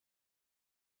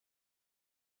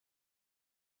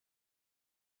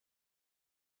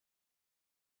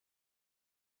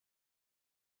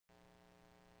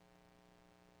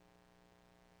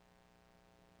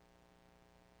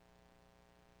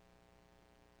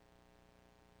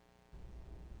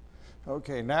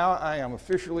Okay, now I am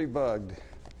officially bugged.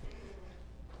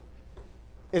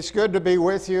 It's good to be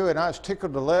with you, and I was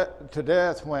tickled to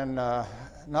death when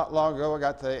not long ago I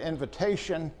got the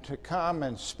invitation to come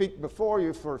and speak before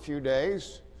you for a few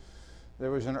days.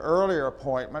 There was an earlier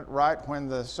appointment right when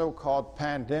the so-called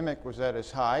pandemic was at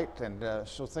its height, and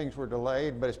so things were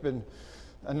delayed, but it's been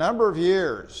a number of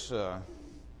years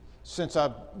since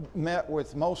I've met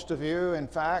with most of you. In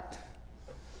fact,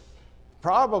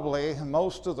 probably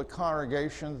most of the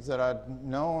congregations that I've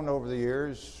known over the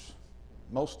years,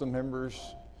 most of the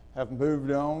members have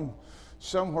moved on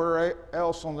somewhere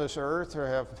else on this earth or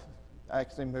have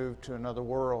actually moved to another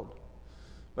world.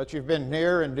 But you've been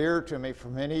near and dear to me for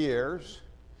many years,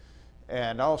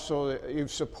 and also you've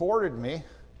supported me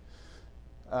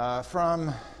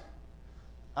from,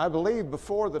 I believe,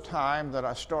 before the time that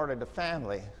I started a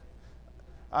family.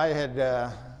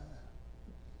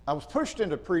 I was pushed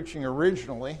into preaching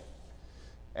originally,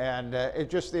 and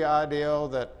it's just the idea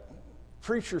that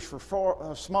preachers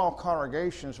for small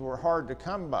congregations were hard to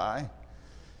come by.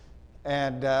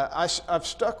 And I've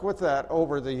stuck with that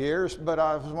over the years, but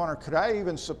I was wondering, could I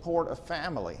even support a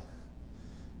family?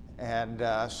 And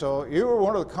so you were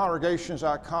one of the congregations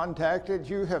I contacted.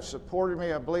 You have supported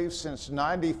me, I believe, since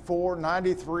 94,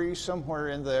 93, somewhere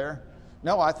in there.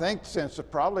 No, I think since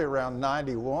probably around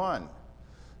 91.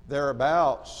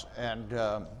 Thereabouts. And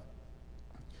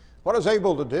what I was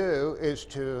able to do is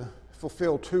to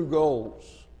fulfill two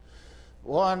goals.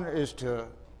 One is to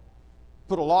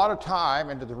put a lot of time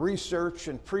into the research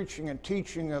and preaching and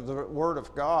teaching of the Word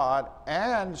of God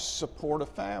and support a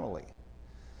family.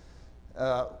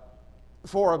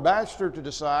 For a bachelor to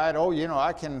decide, oh, you know,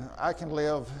 I can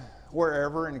live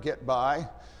wherever and get by,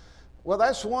 well,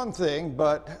 that's one thing,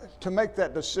 but to make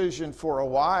that decision for a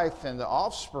wife and the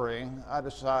offspring, I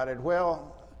decided,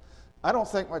 well, I don't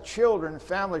think my children and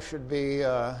family should be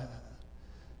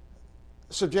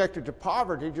subjected to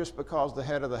poverty just because the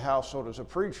head of the household is a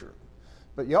preacher.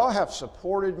 But y'all have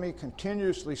supported me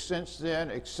continuously since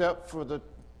then, except for the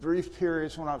brief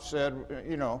periods when I've said,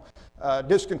 you know,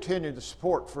 discontinue the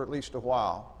support for at least a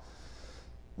while.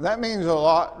 That means a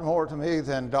lot more to me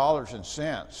than dollars and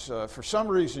cents. For some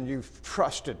reason, you've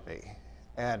trusted me,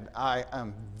 and I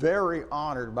am very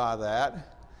honored by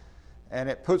that, and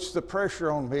it puts the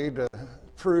pressure on me to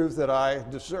prove that I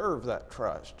deserve that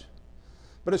trust.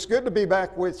 But it's good to be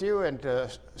back with you and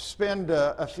to spend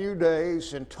a few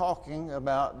days in talking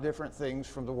about different things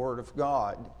from the Word of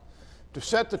God. To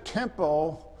set the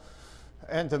tempo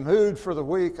and the mood for the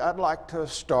week, I'd like to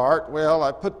start, well,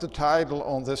 I put the title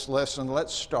on this lesson,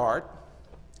 Let's Start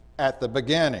at the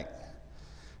Beginning.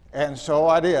 And so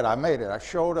I did. I made it. I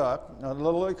showed up in a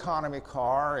little economy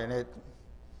car, and it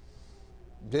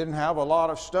didn't have a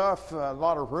lot of stuff, a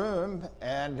lot of room,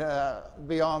 and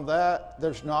beyond that,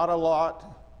 there's not a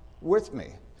lot with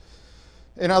me.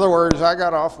 In other words, I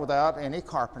got off without any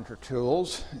carpenter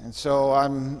tools, and so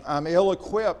I'm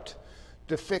ill-equipped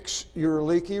to fix your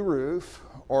leaky roof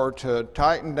or to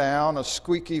tighten down a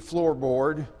squeaky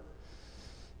floorboard.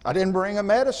 I didn't bring a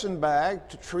medicine bag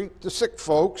to treat the sick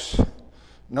folks.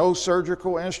 No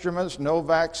surgical instruments, no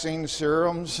vaccine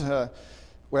serums.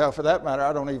 Well, for that matter,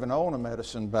 I don't even own a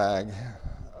medicine bag.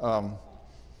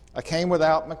 I came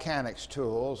without mechanics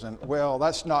tools, and well,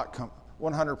 that's not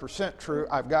 100% true.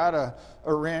 I've got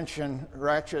a wrench and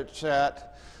ratchet set,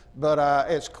 but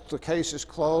the case is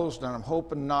closed, and I'm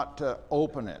hoping not to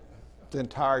open it the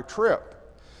entire trip.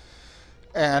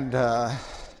 And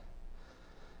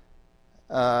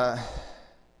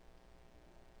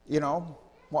you know,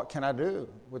 what can I do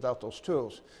without those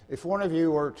tools? If one of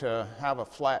you were to have a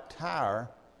flat tire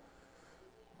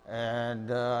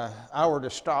and I were to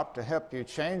stop to help you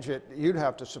change it, you'd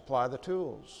have to supply the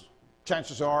tools.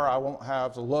 Chances are I won't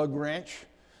have the lug wrench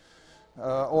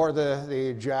or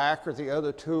the jack or the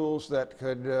other tools that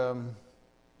could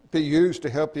be used to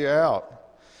help you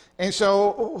out. And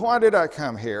so why did I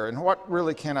come here, and what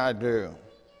really can I do?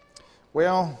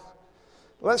 Well,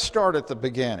 let's start at the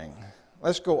beginning.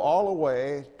 Let's go all the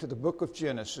way to the book of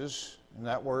Genesis, and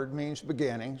that word means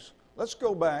beginnings. Let's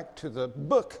go back to the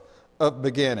book of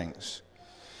beginnings.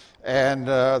 And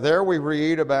there we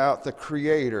read about the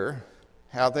Creator,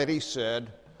 how that He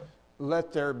said,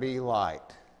 "Let there be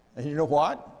light." And you know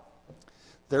what?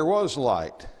 There was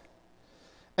light.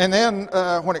 And then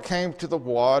when it came to the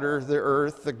water, the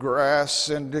earth, the grass,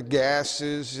 and the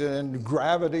gases, and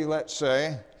gravity, let's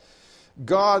say,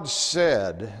 God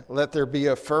said, "Let there be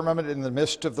a firmament in the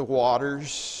midst of the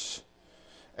waters,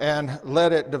 and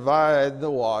let it divide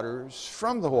the waters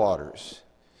from the waters."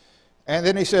 And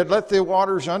then He said, "Let the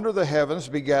waters under the heavens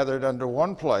be gathered under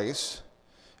one place,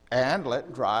 and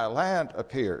let dry land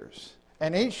appears.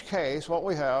 In each case, what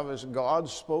we have is God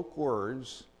spoke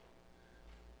words,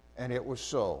 and it was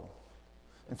so.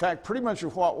 In fact, pretty much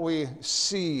of what we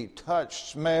see,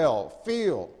 touch, smell,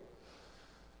 feel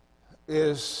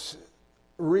is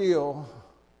real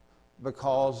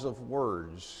because of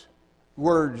words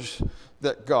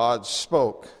that God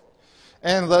spoke.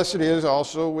 And thus it is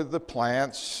also with the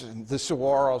plants and the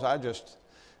saguaros.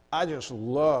 I just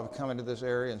love coming to this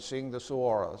area and seeing the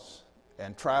saguaros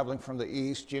and traveling from the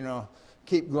east,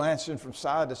 keep glancing from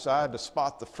side to side to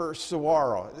spot the first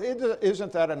saguaro.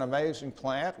 Isn't that an amazing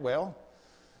plant? Well,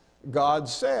 God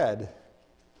said,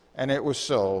 and it was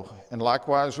so. And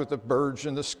likewise with the birds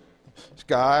in the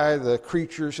sky, the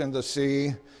creatures in the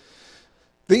sea.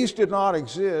 These did not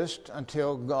exist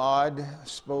until God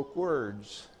spoke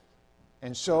words.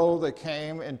 And so they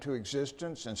came into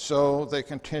existence, and so they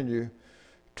continue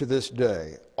to this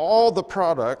day. All the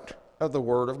product of the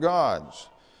Word of God's.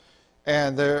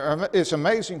 And it's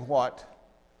amazing what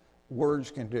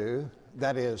words can do.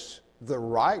 That is, the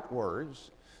right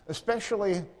words,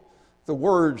 especially the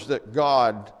words that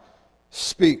God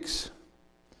speaks.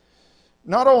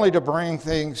 Not only to bring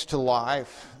things to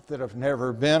life that have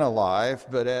never been alive,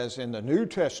 but as in the New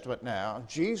Testament now,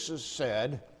 Jesus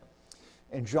said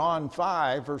in John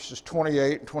 5, verses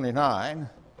 28 and 29,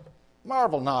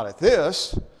 "Marvel not at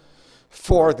this,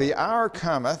 for the hour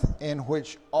cometh in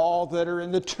which all that are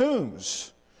in the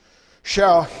tombs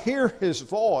shall hear his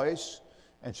voice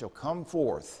and shall come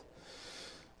forth.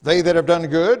 They that have done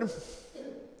good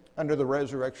unto the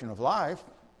resurrection of life,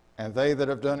 and they that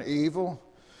have done evil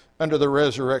unto the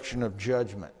resurrection of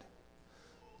judgment."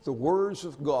 The words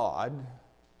of God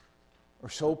are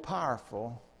so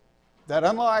powerful that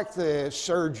unlike the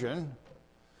surgeon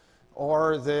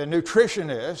or the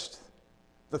nutritionist,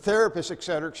 the therapist,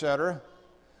 etc.,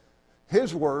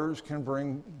 his words can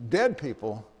bring dead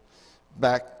people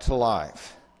back to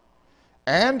life.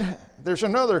 And there's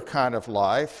another kind of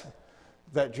life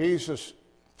that Jesus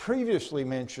previously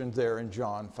mentioned there in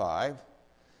John 5.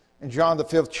 In John the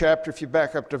 5th chapter, if you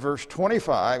back up to verse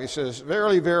 25, he says,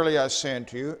 "Verily, verily, I say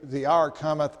unto you, the hour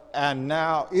cometh, and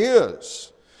now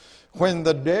is, when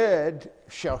the dead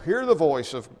shall hear the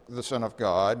voice of the Son of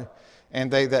God, and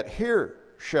they that hear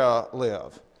shall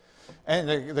live." And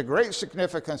the great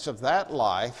significance of that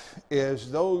life is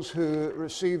those who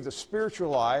receive the spiritual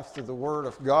life through the Word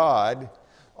of God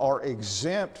are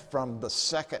exempt from the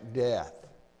second death.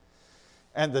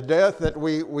 And the death that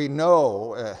we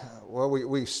know,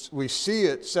 we see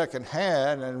it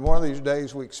secondhand, and one of these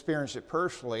days we experience it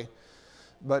personally,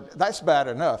 but that's bad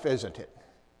enough, isn't it?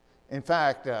 In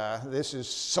fact, this is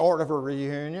sort of a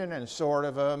reunion and sort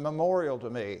of a memorial to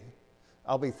me.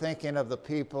 I'll be thinking of the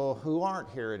people who aren't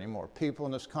here anymore, people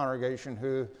in this congregation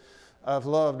who I've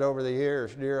loved over the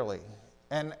years dearly.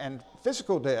 And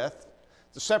physical death,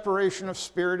 the separation of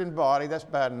spirit and body, that's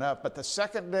bad enough, but the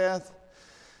second death,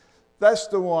 that's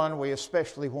the one we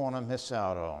especially want to miss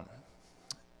out on.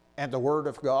 And the Word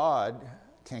of God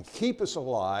can keep us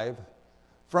alive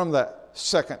from that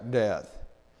second death.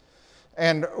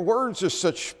 And words are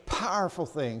such powerful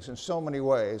things in so many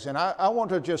ways. And I want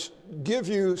to just give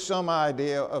you some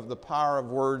idea of the power of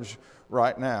words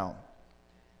right now.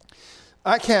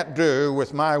 I can't do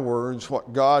with my words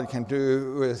what God can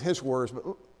do with His words, but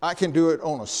I can do it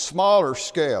on a smaller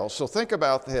scale. So think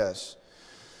about this.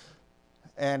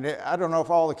 And I don't know if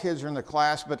all the kids are in the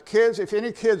class, but kids, if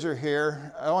any kids are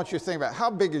here, I want you to think about how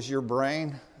big is your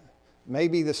brain?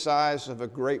 Maybe the size of a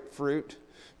grapefruit.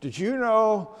 Did you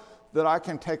know that I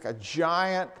can take a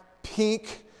giant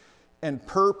pink and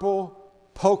purple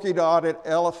polka dotted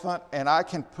elephant and I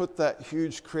can put that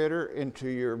huge critter into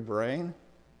your brain?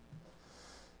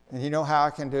 And you know how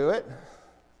I can do it?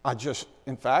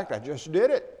 In fact, I just did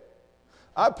it.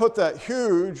 I put that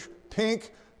huge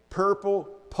pink, purple,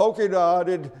 polka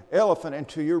dotted elephant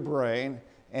into your brain,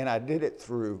 and I did it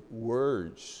through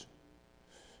words.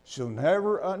 So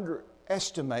never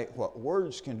underestimate what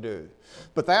words can do.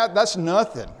 But that's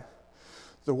nothing.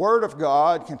 The Word of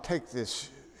God can take this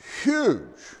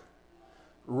huge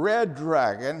red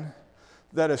dragon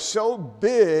that is so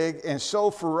big and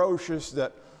so ferocious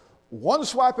that one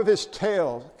swipe of his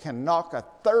tail can knock a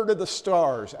third of the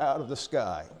stars out of the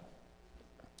sky.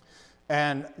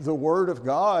 And the Word of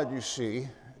God, you see,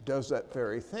 does that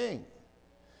very thing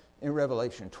in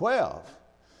Revelation 12.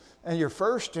 And your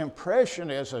first impression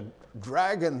is a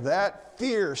dragon that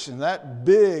fierce and that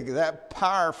big, that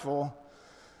powerful.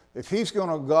 If he's going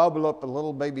to gobble up a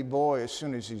little baby boy as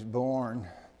soon as he's born,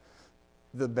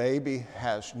 the baby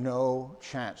has no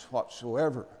chance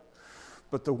whatsoever.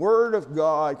 But the Word of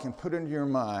God can put into your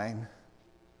mind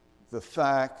the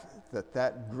fact that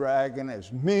that dragon,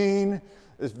 as mean,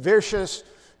 as vicious,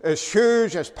 as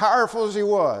huge, as powerful as he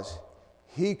was,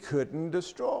 he couldn't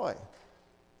destroy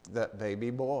that baby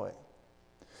boy.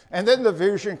 And then the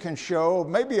vision can show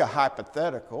maybe a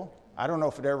hypothetical. I don't know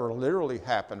if it ever literally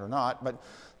happened or not, but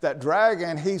that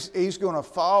dragon, he's going to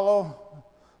follow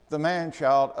the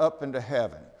man-child up into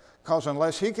heaven. Because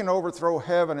unless he can overthrow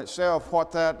heaven itself,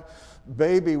 what that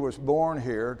baby was born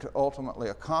here to ultimately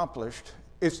accomplish,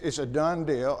 it's a done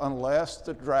deal unless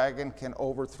the dragon can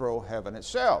overthrow heaven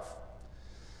itself.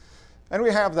 And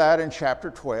we have that in chapter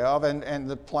 12, and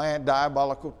the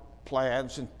diabolical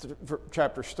plans in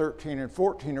chapters 13 and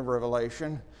 14 of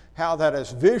Revelation, how that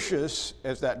as vicious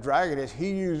as that dragon is,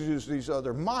 he uses these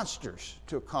other monsters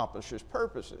to accomplish his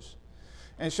purposes.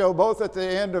 And so both at the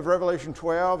end of Revelation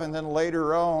 12 and then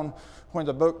later on when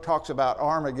the book talks about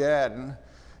Armageddon,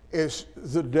 is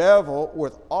the devil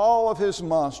with all of his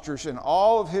monsters and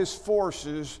all of his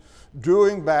forces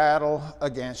doing battle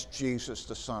against Jesus,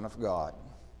 the Son of God.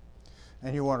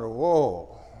 And you wonder,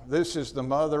 whoa, this is the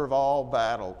mother of all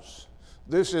battles.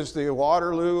 This is the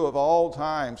Waterloo of all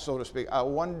time, so to speak. I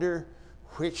wonder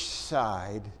which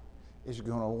side is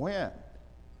going to win.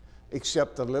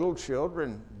 Except the little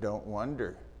children don't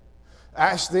wonder.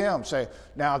 Ask them, say,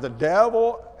 now the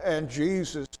devil and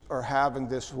Jesus are having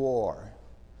this war.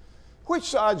 Which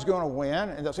side's going to win?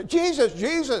 And they'll say, Jesus,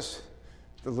 Jesus.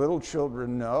 The little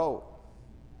children know.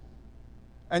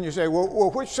 And you say,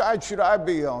 well, which side should I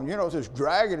be on? You know, this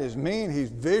dragon is mean, he's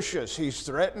vicious, he's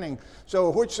threatening. So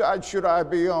which side should I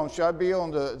be on? Should I be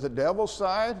on the devil's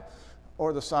side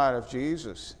or the side of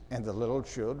Jesus? And the little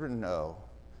children know.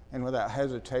 And without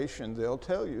hesitation, they'll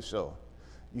tell you so.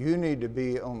 You need to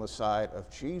be on the side of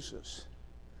Jesus.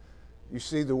 You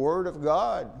see, the Word of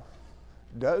God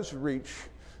does reach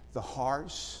the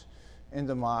hearts and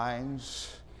the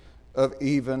minds of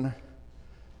even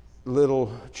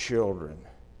little children.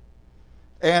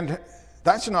 And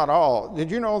that's not all.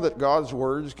 Did you know that God's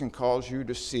words can cause you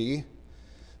to see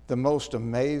the most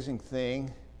amazing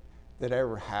thing that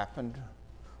ever happened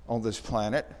on this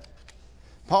planet?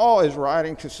 Paul is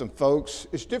writing to some folks.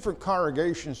 It's different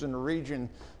congregations in the region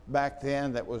back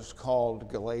then that was called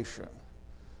Galatia.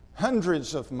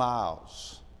 Hundreds of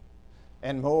miles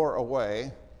and more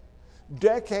away,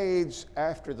 decades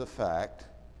after the fact,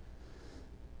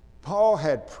 Paul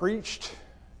had preached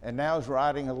and now is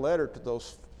writing a letter to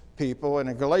those people. And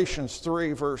in Galatians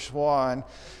 3, verse 1,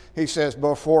 he says,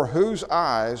 before whose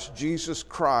eyes Jesus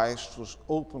Christ was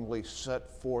openly set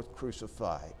forth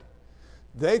crucified.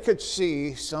 They could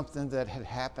see something that had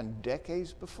happened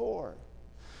decades before.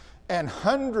 And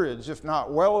hundreds, if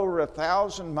not well over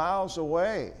 1,000 miles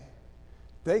away,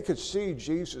 they could see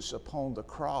Jesus upon the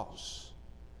cross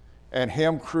and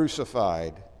him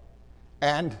crucified.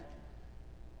 And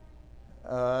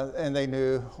they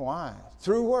knew why.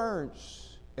 Through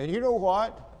words. And you know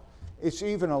what? It's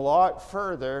even a lot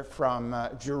further from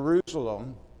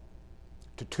Jerusalem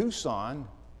to Tucson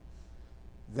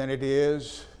than it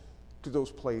is to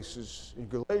those places in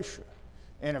Galatia.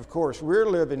 And of course, we're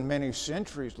living many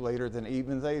centuries later than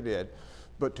even they did.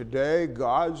 But today,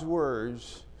 God's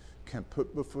words can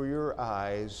put before your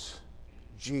eyes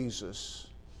Jesus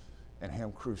and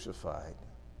him crucified.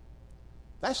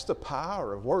 That's the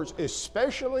power of words,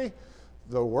 especially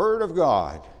the Word of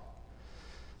God.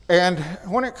 And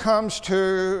when it comes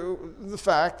to the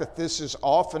fact that this is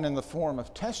often in the form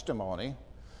of testimony,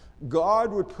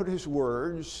 God would put his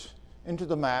words into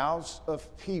the mouths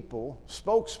of people,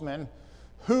 spokesmen,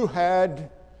 who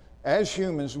had, as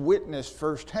humans, witnessed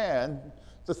firsthand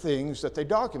the things that they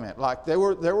document. Like there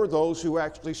were those who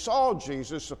actually saw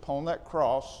Jesus upon that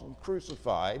cross and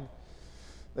crucified.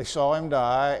 They saw him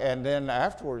die, and then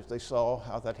afterwards they saw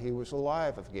how that he was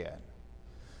alive again.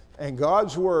 And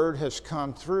God's word has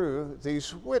come through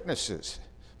these witnesses.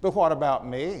 But what about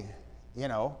me? You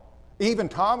know, even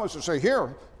Thomas would say,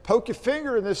 here, poke your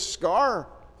finger in this scar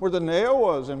where the nail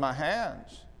was in my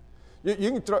hands.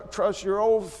 You can thrust your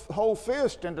whole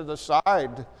fist into the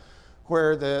side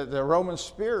where the Roman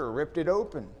spear ripped it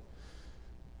open.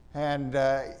 And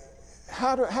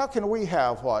how can we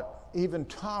have what even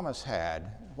Thomas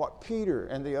had, what Peter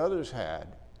and the others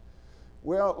had?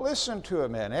 Well, listen to a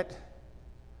minute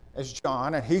as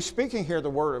John, and he's speaking here the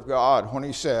Word of God when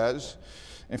he says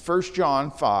in 1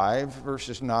 John 5,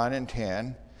 verses 9 and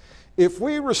 10, if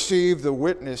we receive the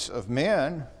witness of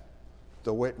men,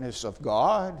 the witness of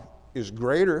God is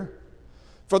greater.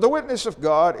 For the witness of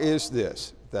God is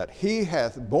this, that he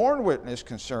hath borne witness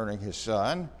concerning his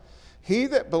Son. He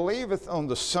that believeth on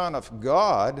the Son of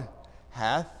God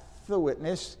hath the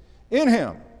witness in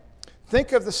him.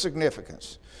 Think of the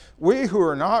significance. We who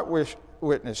are not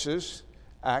witnesses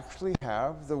actually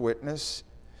have the witness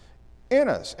in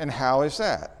us. And how is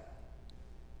that?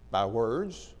 By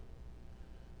words,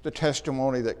 the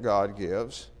testimony that God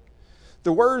gives.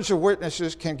 The words of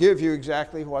witnesses can give you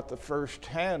exactly what the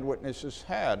first-hand witnesses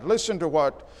had. Listen to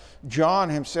what John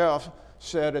himself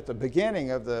said at the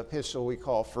beginning of the epistle we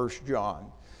call 1 John.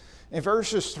 In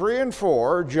verses 3 and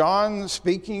 4, John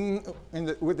speaking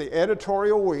with the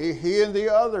editorial we, he and the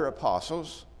other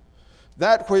apostles,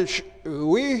 that which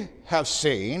we have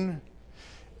seen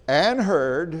and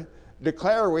heard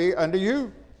declare we unto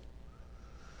you,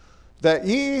 that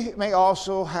ye may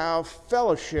also have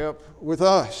fellowship with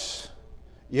us.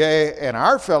 Yea, and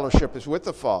our fellowship is with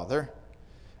the Father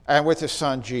and with His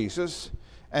Son Jesus.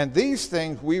 And these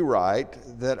things we write,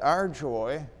 that our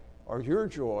joy, or your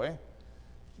joy,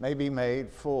 may be made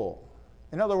full.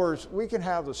 In other words, we can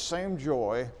have the same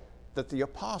joy that the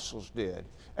apostles did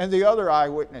and the other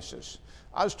eyewitnesses.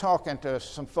 I was talking to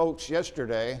some folks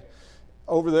yesterday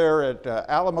over there at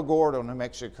Alamogordo, New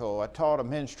Mexico. I taught a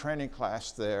men's training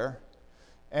class there.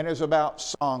 And it's about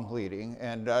song leading.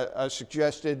 And I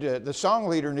suggested the song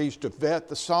leader needs to vet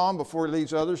the psalm before he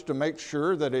leads others to make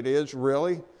sure that it is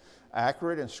really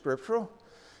accurate and scriptural.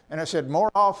 And I said, more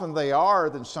often they are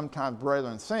than sometimes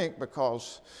brethren think,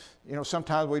 because, you know,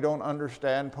 sometimes we don't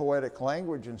understand poetic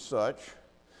language and such.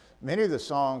 Many of the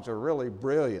songs are really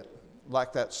brilliant,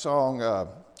 like that song,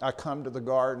 I Come to the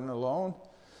Garden Alone.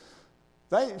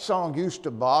 That song used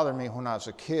to bother me when I was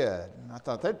a kid. I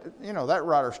thought that, you know, that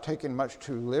writer's taking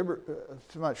too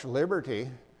much liberty.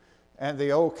 And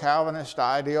the old Calvinist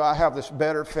ideal, I have this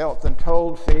better felt than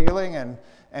told feeling.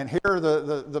 And here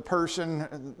the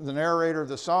person, the narrator of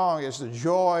the song, is the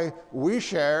joy we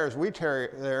share as we tarry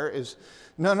there is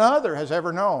none other has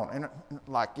ever known. And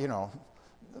like, you know,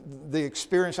 the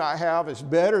experience I have is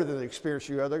better than the experience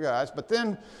you other guys. But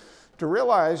then to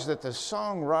realize that the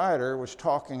songwriter was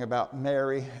talking about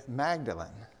Mary Magdalene.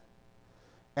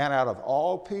 And out of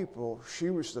all people, she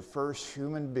was the first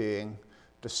human being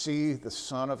to see the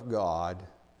Son of God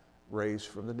raised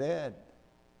from the dead.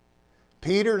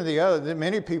 Peter and the other,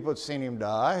 many people had seen him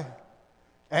die.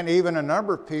 And even a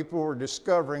number of people were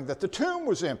discovering that the tomb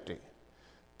was empty.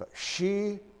 But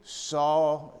she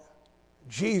saw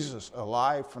Jesus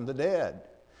alive from the dead.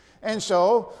 And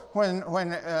so,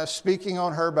 when speaking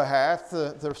on her behalf,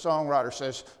 the songwriter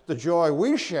says, the joy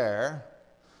we share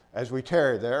as we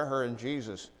tarry there, her and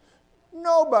Jesus,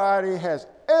 nobody has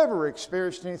ever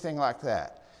experienced anything like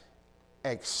that,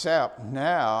 except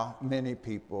now many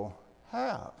people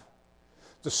have.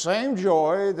 The same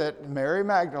joy that Mary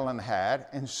Magdalene had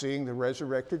in seeing the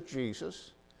resurrected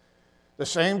Jesus, the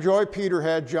same joy Peter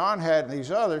had, John had, and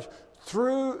these others,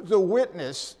 through the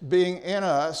witness being in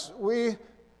us, we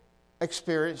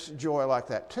experience joy like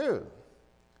that too.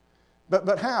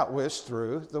 But how? It was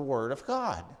through the Word of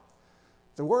God.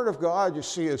 The Word of God, you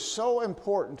see, is so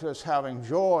important to us having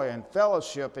joy and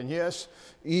fellowship and, yes,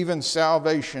 even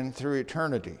salvation through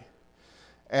eternity.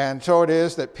 And so it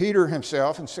is that Peter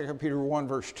himself, in 2 Peter 1,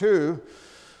 verse 2,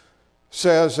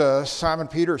 says, Simon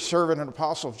Peter, servant and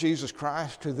apostle of Jesus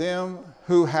Christ, to them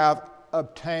who have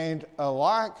obtained a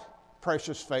like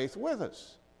precious faith with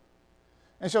us.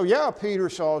 And so, yeah, Peter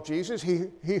saw Jesus.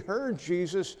 He heard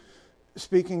Jesus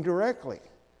speaking directly.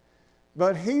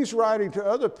 But he's writing to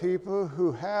other people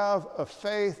who have a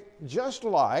faith just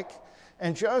like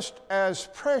and just as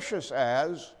precious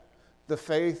as the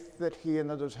faith that he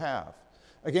and others have.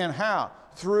 Again, how?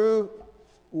 Through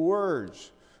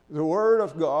words. The Word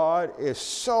of God is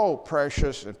so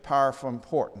precious and powerful and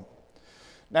important.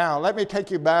 Now, let me take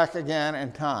you back again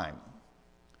in time.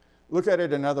 Look at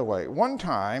it another way. One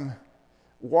time,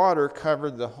 water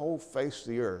covered the whole face of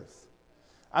the earth.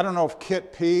 I don't know if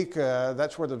Kitt Peak,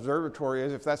 that's where the observatory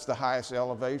is, if that's the highest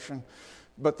elevation,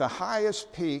 but the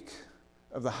highest peak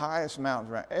of the highest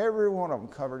mountains, around, every one of them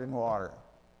covered in water.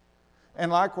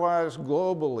 And likewise,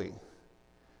 globally.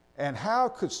 And how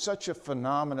could such a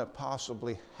phenomenon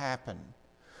possibly happen?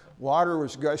 Water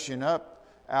was gushing up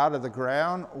out of the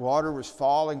ground. Water was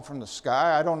falling from the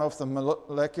sky. I don't know if the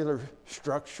molecular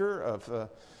structure of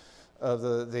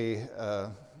the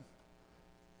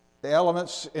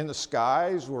elements in the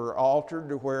skies were altered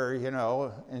to where, you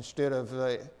know, instead of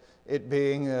it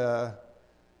being well,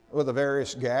 the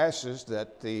various gases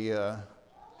that the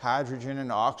hydrogen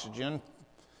and oxygen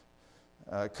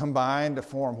combined to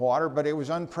form water, but it was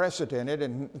unprecedented,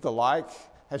 and the like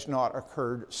has not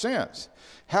occurred since.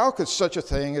 How could such a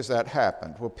thing as that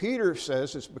happen? Well, Peter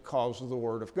says it's because of the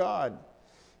Word of God.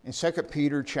 In 2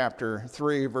 Peter chapter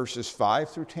 3, verses 5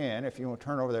 through 10, if you want to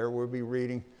turn over there, we'll be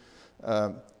reading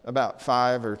about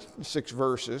 5 or 6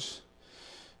 verses.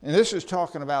 And this is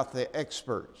talking about the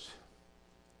experts.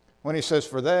 When he says,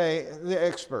 for they, the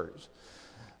experts,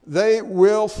 they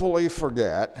willfully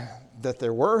forget that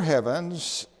there were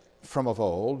heavens from of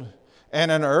old, and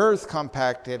an earth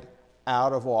compacted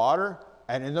out of water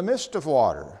and in the midst of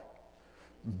water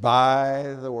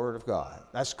by the word of God.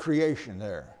 That's creation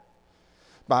there.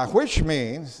 By which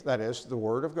means, that is, the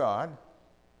word of God,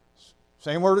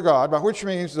 same word of God, by which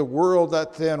means the world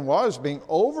that then was being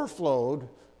overflowed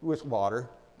with water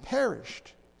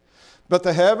perished. But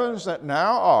the heavens that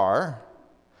now are,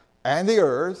 and the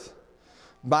earth,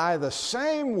 by the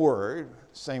same word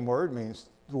means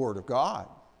the word of God,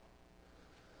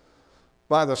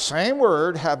 by the same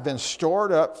word have been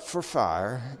stored up for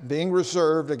fire, being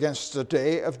reserved against the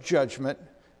day of judgment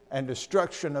and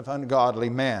destruction of ungodly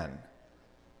men.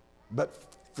 But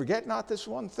forget not this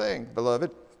one thing,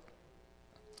 beloved,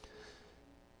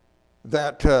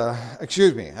 that,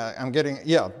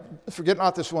 forget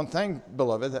not this one thing,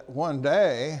 beloved, that one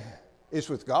day is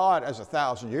with God as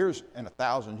 1,000 years, and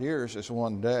 1,000 years is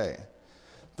one day.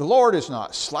 The Lord is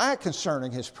not slack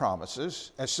concerning his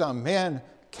promises, as some men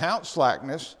count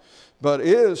slackness, but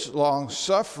is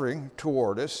long-suffering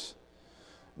toward us,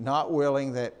 not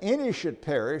willing that any should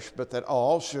perish, but that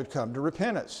all should come to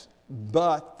repentance.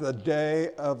 But the day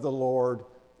of the Lord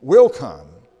will come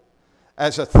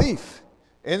as a thief,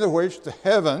 in the which the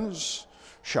heavens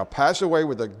shall pass away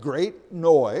with a great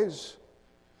noise,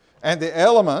 and the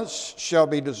elements shall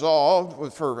be dissolved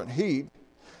with fervent heat,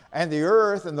 and the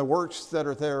earth and the works that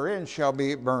are therein shall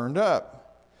be burned up.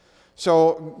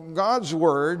 So God's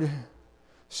word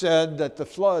said that the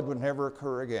flood would never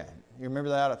occur again. You remember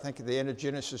that, I think, at the end of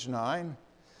Genesis 9?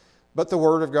 But the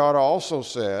word of God also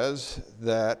says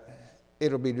that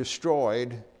it'll be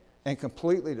destroyed and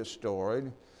completely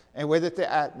destroyed, and with it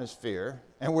the atmosphere,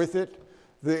 and with it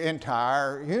the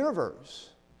entire universe.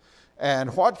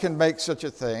 And what can make such a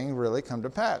thing really come to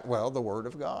pass? Well, the word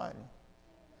of God.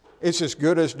 It's as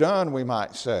good as done, we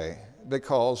might say,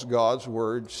 because God's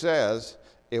word says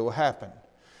it will happen.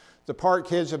 The part,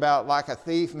 kids, about like a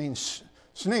thief means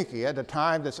sneaky at a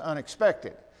time that's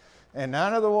unexpected. And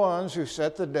none of the ones who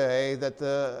set the day that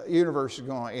the universe is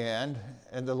going to end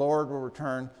and the Lord will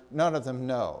return, none of them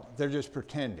know. They're just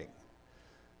pretending.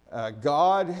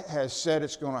 God has said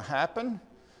it's going to happen.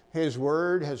 His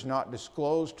word has not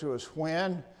disclosed to us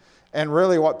when. And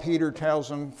really what Peter tells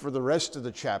them for the rest of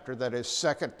the chapter, that is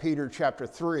 2 Peter chapter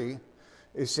 3,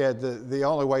 he said the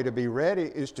only way to be ready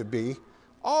is to be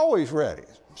always ready.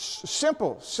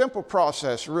 Simple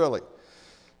process, really.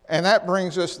 And that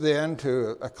brings us then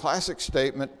to a classic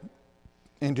statement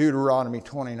in Deuteronomy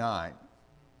 29.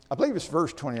 I believe it's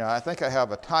verse 29. I think I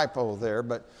have a typo there,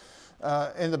 but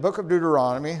in the book of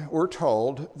Deuteronomy, we're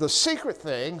told, the secret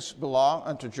things belong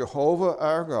unto Jehovah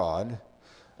our God,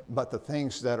 but the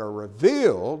things that are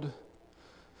revealed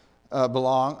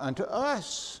belong unto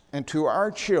us and to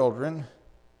our children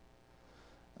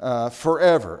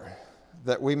forever,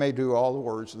 that we may do all the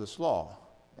words of this law.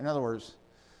 In other words,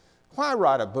 why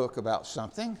write a book about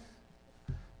something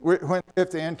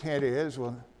if the intent is,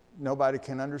 well, nobody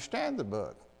can understand the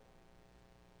book?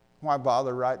 Why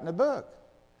bother writing a book?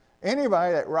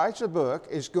 Anybody that writes a book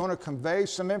is going to convey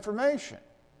some information.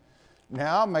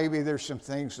 Now, maybe there's some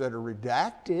things that are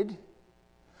redacted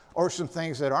or some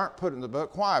things that aren't put in the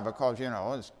book. Why? Because,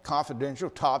 it's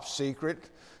confidential, top secret,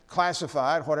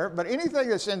 classified, whatever. But anything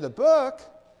that's in the book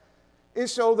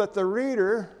is so that the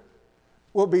reader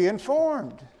will be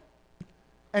informed.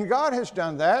 And God has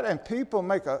done that, and people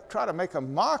try to make a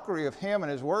mockery of him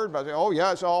and his word by saying, oh,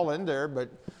 yeah, it's all in there, but,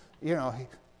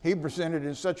 he presented it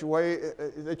in such a way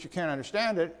that you can't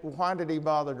understand it. Well, why did he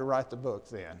bother to write the book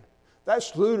then?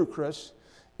 That's ludicrous,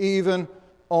 even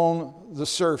on the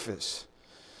surface.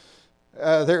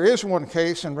 There is one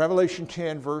case in Revelation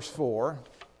 10, verse 4.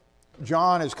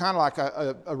 John is kind of like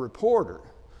a reporter.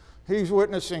 He's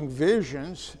witnessing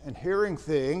visions and hearing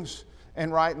things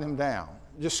and writing them down.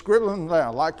 Just scribbling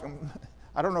them down.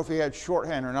 I don't know if he had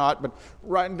shorthand or not, but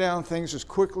writing down things as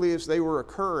quickly as they were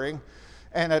occurring.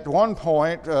 And at one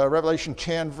point, Revelation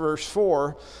 10, verse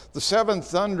 4, the seven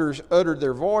thunders uttered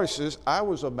their voices. I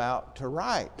was about to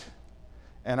write.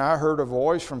 And I heard a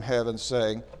voice from heaven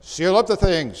saying, seal up the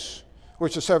things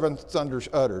which the seven thunders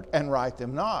uttered, and write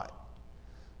them not.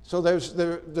 So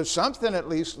there's something at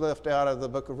least left out of the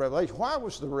book of Revelation. Why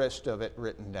was the rest of it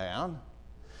written down?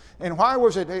 And why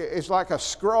was it? It's like a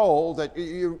scroll that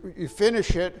you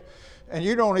finish it and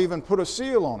you don't even put a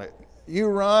seal on it. You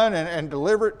run and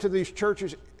deliver it to these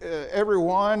churches, every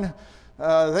one.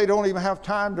 They don't even have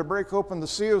time to break open the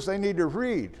seals. They need to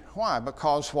read. Why?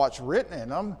 Because what's written in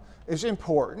them is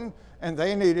important, and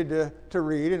they needed to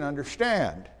read and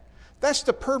understand. That's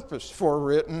the purpose for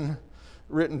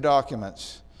written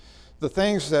documents. The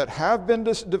things that have been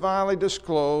divinely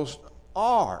disclosed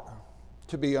are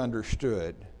to be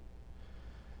understood.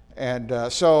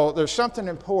 And so there's something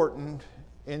important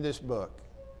in this book,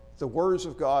 the words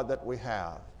of God that we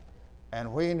have.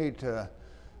 And we need to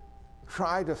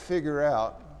try to figure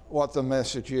out what the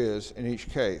message is in each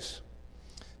case.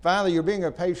 Finally, you're being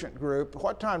a patient group.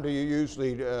 What time do you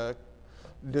usually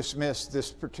dismiss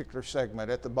this particular segment?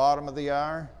 At the bottom of the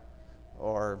hour?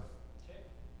 Or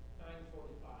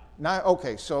 9:45.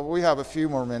 Okay, so we have a few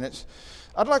more minutes.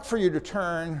 I'd like for you to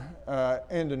turn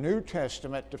in the New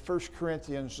Testament to 1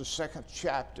 Corinthians, the 2nd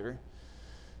chapter,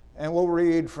 and we'll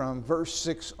read from verse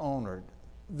 6 onward.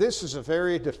 This is a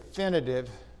very definitive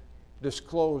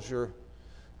disclosure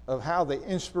of how the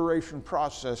inspiration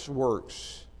process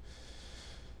works.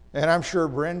 And I'm sure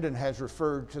Brendan has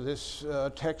referred to this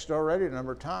text already a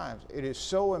number of times. It is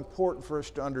so important for us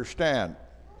to understand.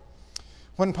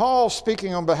 When Paul,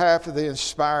 speaking on behalf of the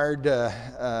inspired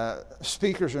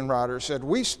speakers and writers, said,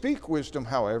 "We speak wisdom,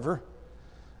 however,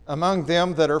 among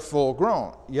them that are full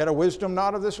grown, yet a wisdom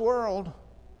not of this world,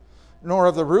 nor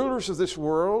of the rulers of this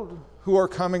world who are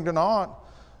coming to naught,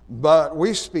 but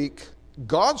we speak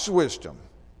God's wisdom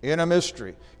in a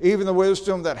mystery, even the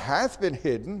wisdom that hath been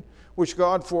hidden, which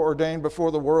God foreordained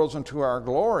before the worlds unto our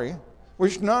glory,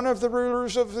 which none of the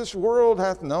rulers of this world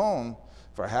hath known.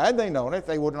 For had they known it,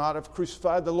 they would not have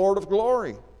crucified the Lord of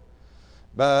glory.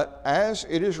 But as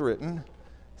it is written,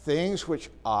 things which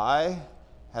eye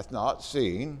hath not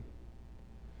seen,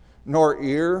 nor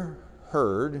ear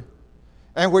heard,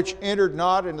 and which entered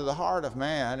not into the heart of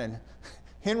man." And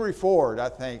Henry Ford, I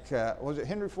think, was it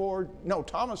Henry Ford? No,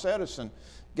 Thomas Edison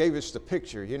gave us the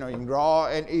picture. You know, you can draw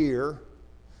an ear,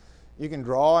 you can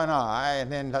draw an eye, and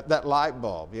then that light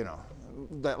bulb, you know.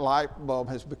 That light bulb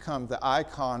has become the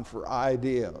icon for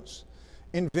ideas,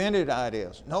 invented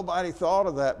ideas. Nobody thought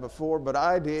of that before, but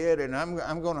I did, and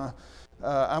I'm going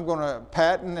to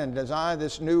patent and design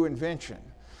this new invention.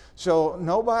 So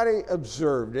nobody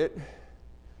observed it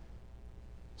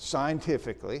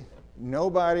scientifically.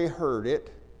 Nobody heard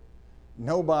it.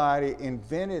 Nobody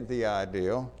invented the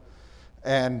ideal.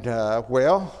 And,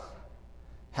 well,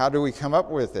 how do we come up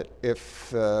with it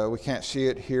if we can't see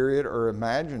it, hear it, or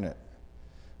imagine it?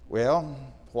 Well,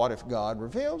 what if God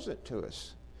reveals it to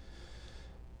us?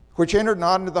 Which entered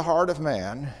not into the heart of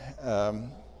man,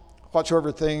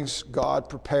 whatsoever things God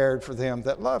prepared for them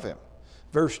that love him.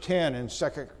 Verse 10 in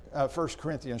 1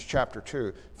 Corinthians chapter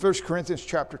 2. 1 Corinthians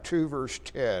chapter 2, verse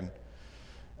 10.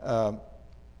 But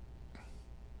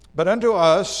unto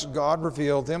us God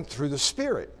revealed them through the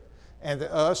Spirit. And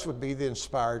the us would be the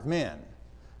inspired men.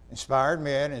 Inspired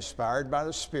men, inspired by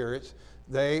the Spirit,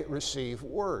 they receive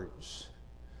words.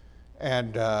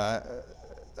 And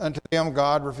unto them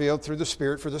God revealed through the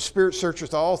Spirit, for the Spirit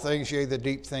searcheth all things, yea, the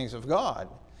deep things of God.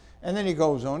 And then he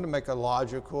goes on to make a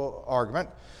logical argument.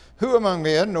 Who among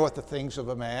men knoweth the things of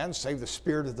a man, save the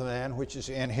spirit of the man which is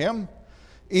in him?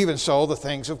 Even so the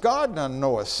things of God none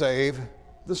knoweth, save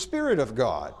the Spirit of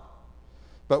God.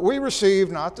 But we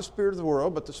receive not the spirit of the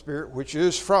world, but the Spirit which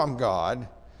is from God,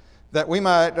 that we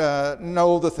might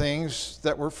know the things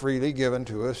that were freely given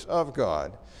to us of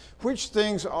God. Which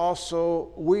things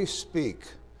also we speak,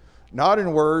 not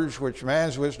in words which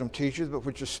man's wisdom teacheth, but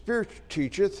which the Spirit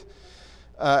teacheth.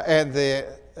 And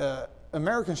the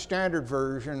American Standard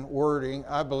Version wording,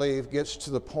 I believe, gets to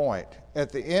the point.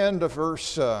 At the end of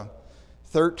verse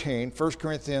 13, 1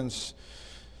 Corinthians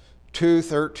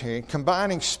 2:13,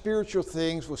 combining spiritual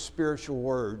things with spiritual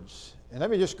words. And let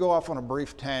me just go off on a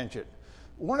brief tangent.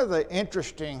 One of the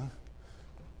interesting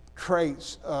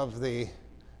traits of the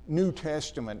New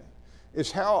Testament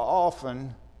is how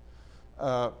often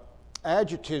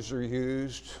adjectives are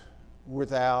used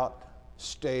without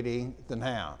stating the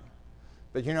noun.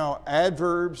 But you know,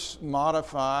 adverbs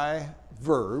modify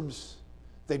verbs.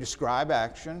 They describe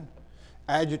action.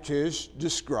 Adjectives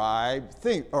describe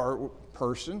thing, or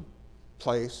person,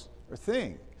 place, or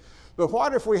thing. But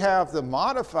what if we have the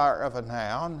modifier of a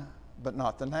noun, but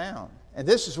not the noun? And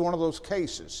this is one of those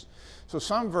cases. So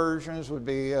some versions would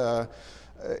be,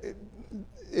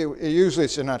 usually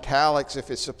it's in italics if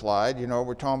it's applied. You know,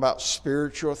 we're talking about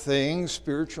spiritual things,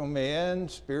 spiritual men,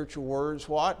 spiritual words.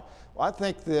 What? Well, I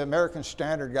think the American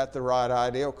Standard got the right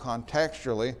idea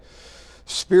contextually.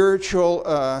 Spiritual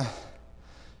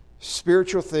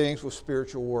things with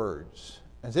spiritual words.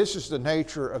 And this is the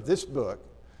nature of this book.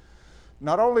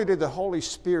 Not only did the Holy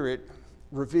Spirit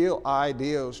reveal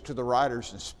ideas to the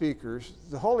writers and speakers,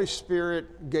 the Holy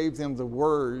Spirit gave them the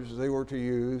words they were to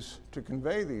use to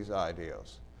convey these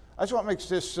ideas. That's what makes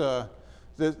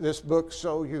this book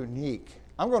so unique.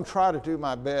 I'm going to try to do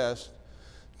my best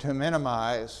to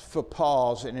minimize faux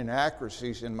pas and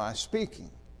inaccuracies in my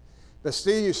speaking. But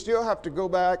still, you still have to go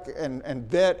back and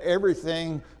vet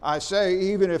everything I say,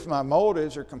 even if my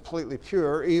motives are completely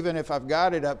pure, even if I've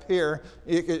got it up here,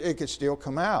 it could still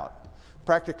come out.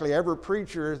 Practically every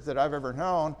preacher that I've ever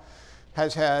known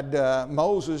has had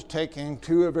Moses taking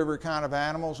 2 of every kind of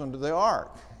animals into the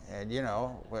ark. And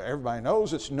everybody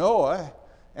knows it's Noah,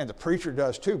 and the preacher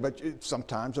does too, but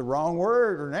sometimes the wrong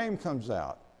word or name comes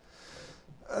out.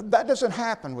 That doesn't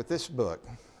happen with this book.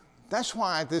 That's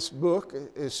why this book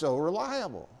is so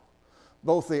reliable.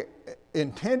 Both the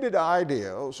intended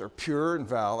ideals are pure and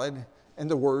valid,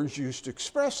 and the words used to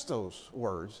express those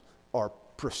words are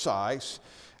precise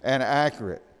and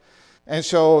accurate. And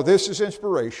so this is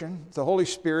inspiration, the Holy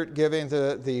Spirit giving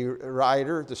the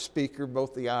writer, the speaker,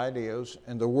 both the ideas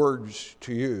and the words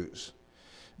to use.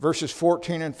 Verses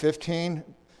 14 and 15,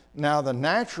 now the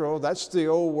natural, that's the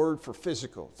old word for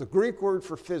physical. The Greek word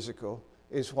for physical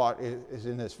is what is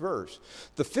in this verse.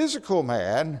 The physical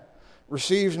man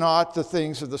receives not the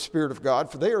things of the Spirit of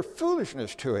God, for they are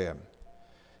foolishness to him.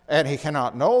 And he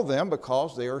cannot know them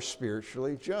because they are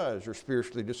spiritually judged or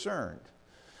spiritually discerned.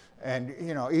 And,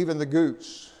 even the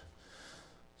goose.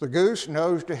 The goose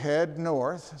knows to head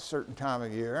north a certain time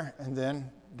of year and then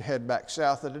to head back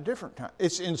south at a different time.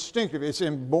 It's instinctive. It's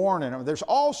inborn in them. There's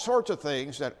all sorts of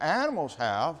things that animals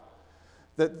have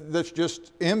that's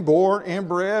just inborn,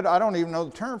 inbred. I don't even know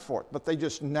the term for it, but they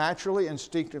just naturally,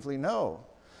 instinctively know.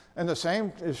 And the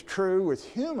same is true with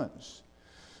humans.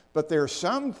 But there are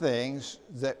some things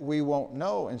that we won't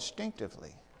know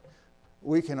instinctively.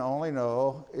 We can only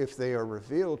know if they are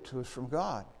revealed to us from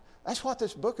God. That's what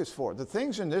this book is for. The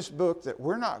things in this book that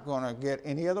we're not going to get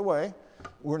any other way.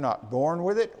 We're not born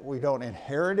with it. We don't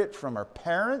inherit it from our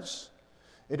parents.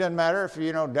 It doesn't matter if,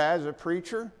 dad's a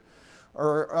preacher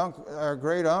or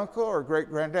great uncle or great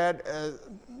granddad.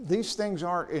 These things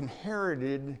aren't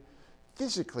inherited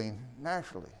physically,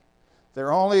 naturally.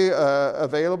 They're only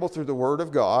available through the Word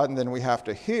of God, and then we have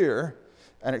to hear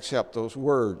and accept those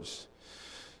words.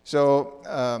 So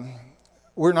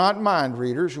we're not mind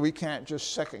readers. We can't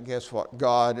just second guess what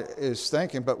God is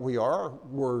thinking, but we are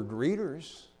word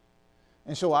readers.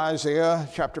 And so Isaiah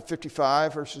chapter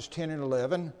 55, verses 10 and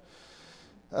 11,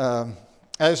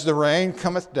 as the rain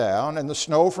cometh down, and the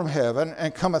snow from heaven,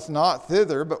 and cometh not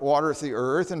thither, but watereth the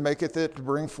earth, and maketh it to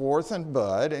bring forth and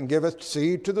bud, and giveth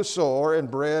seed to the sower,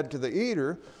 and bread to the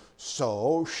eater,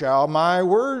 so shall my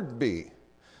word be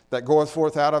that goeth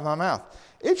forth out of my mouth.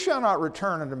 It shall not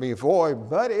return unto me void,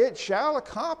 but it shall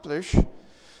accomplish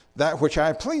that which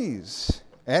I please,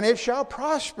 and it shall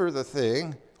prosper the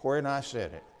thing wherein I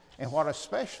sent it. And what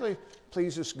especially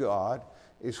pleases God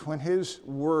is when His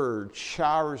word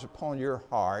showers upon your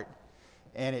heart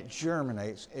and it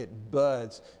germinates, it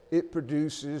buds, it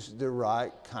produces the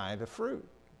right kind of fruit.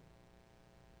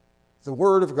 The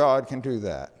Word of God can do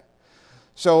that.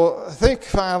 So think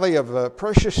finally of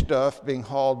precious stuff being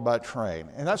hauled by train.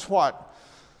 And that's what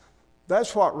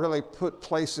really put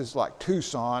places like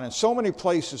Tucson and so many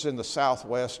places in the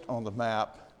Southwest on the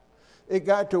map. It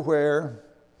got to where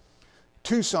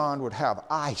Tucson would have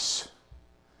ice.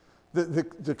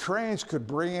 The trains could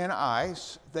bring in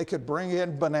ice. They could bring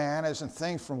in bananas and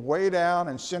things from way down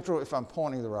in central, if I'm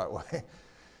pointing the right way,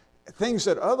 things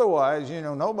that otherwise,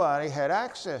 nobody had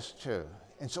access to.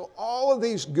 And so all of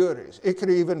these goodies, it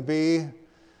could even be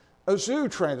a zoo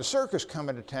train, the circus come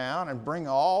into town and bring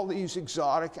all these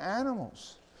exotic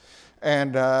animals.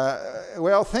 And,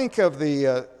 think of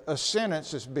a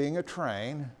sentence as being a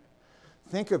train.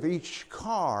 Think of each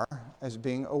car as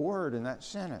being a word in that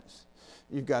sentence.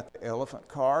 You've got the elephant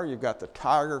car, you've got the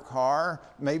tiger car,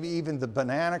 maybe even the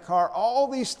banana car, all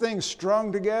these things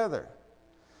strung together.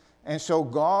 And so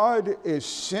God is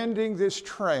sending this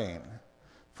train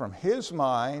from His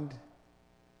mind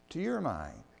to your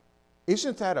mind.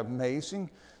 Isn't that amazing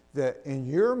that in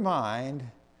your mind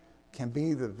can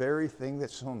be the very thing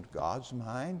that's on God's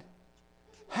mind?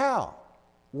 How?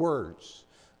 Words.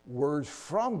 Words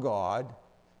from God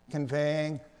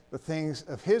conveying the things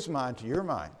of His mind to your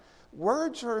mind.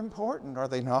 Words are important, are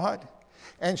they not?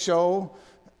 And so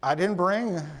I didn't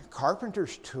bring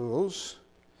carpenter's tools.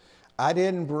 I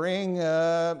didn't bring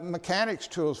mechanics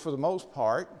tools for the most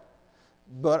part,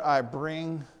 but I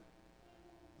bring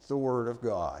the Word of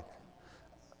God.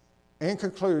 In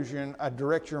conclusion, I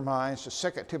direct your minds to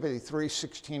 2 Timothy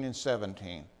 3:16 and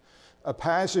 17, a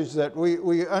passage that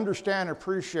we understand and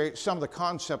appreciate some of the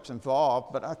concepts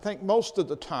involved, but I think most of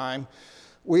the time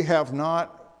we have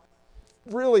not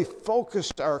really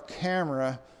focused our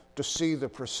camera to see the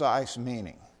precise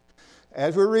meaning.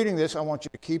 As we're reading this, I want you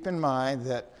to keep in mind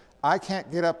that I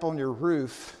can't get up on your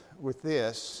roof with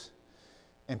this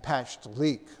and patch the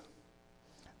leak.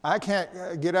 I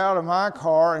can't get out of my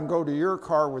car and go to your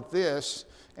car with this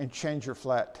and change your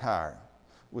flat tire.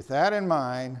 With that in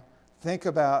mind, think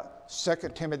about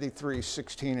 2 Timothy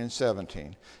 3:16 and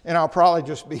 17. And I'll probably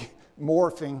just be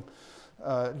morphing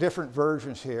different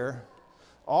versions here.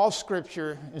 All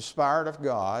Scripture inspired of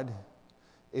God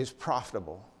is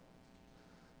profitable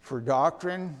for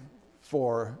doctrine,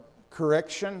 for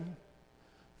correction,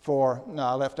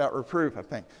 I left out reproof, I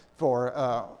think,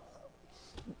 for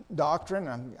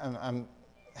doctrine. I'm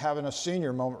having a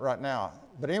senior moment right now.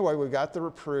 But anyway, we've got the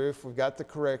reproof, we've got the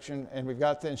correction, and we've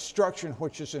got the instruction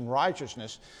which is in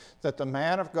righteousness, that the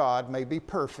man of God may be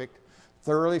perfect,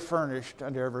 thoroughly furnished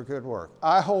unto every good work.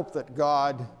 I hope that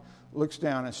God looks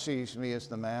down and sees me as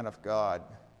the man of God.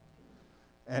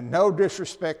 And no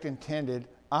disrespect intended,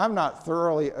 I'm not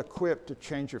thoroughly equipped to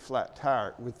change your flat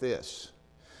tire with this.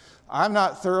 I'm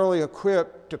not thoroughly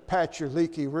equipped to patch your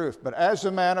leaky roof. But as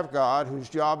a man of God, whose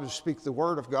job is to speak the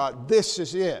word of God, this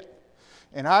is it.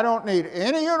 And I don't need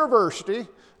any university.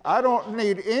 I don't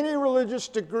need any religious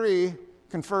degree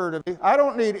conferred on me. I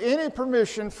don't need any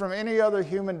permission from any other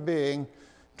human being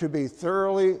to be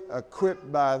thoroughly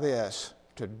equipped by this,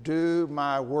 to do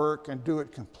my work and do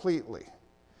it completely.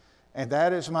 And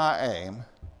that is my aim,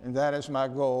 and that is my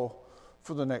goal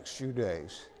for the next few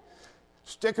days.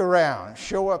 Stick around,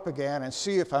 show up again, and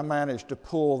see if I manage to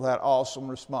pull that awesome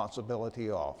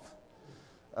responsibility off.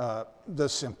 The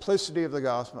simplicity of the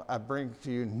gospel, I bring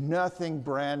to you nothing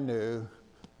brand new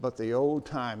but the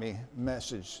old-timey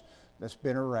message that's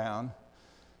been around,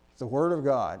 the Word of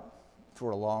God,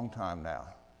 for a long time now.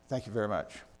 Thank you very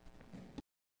much.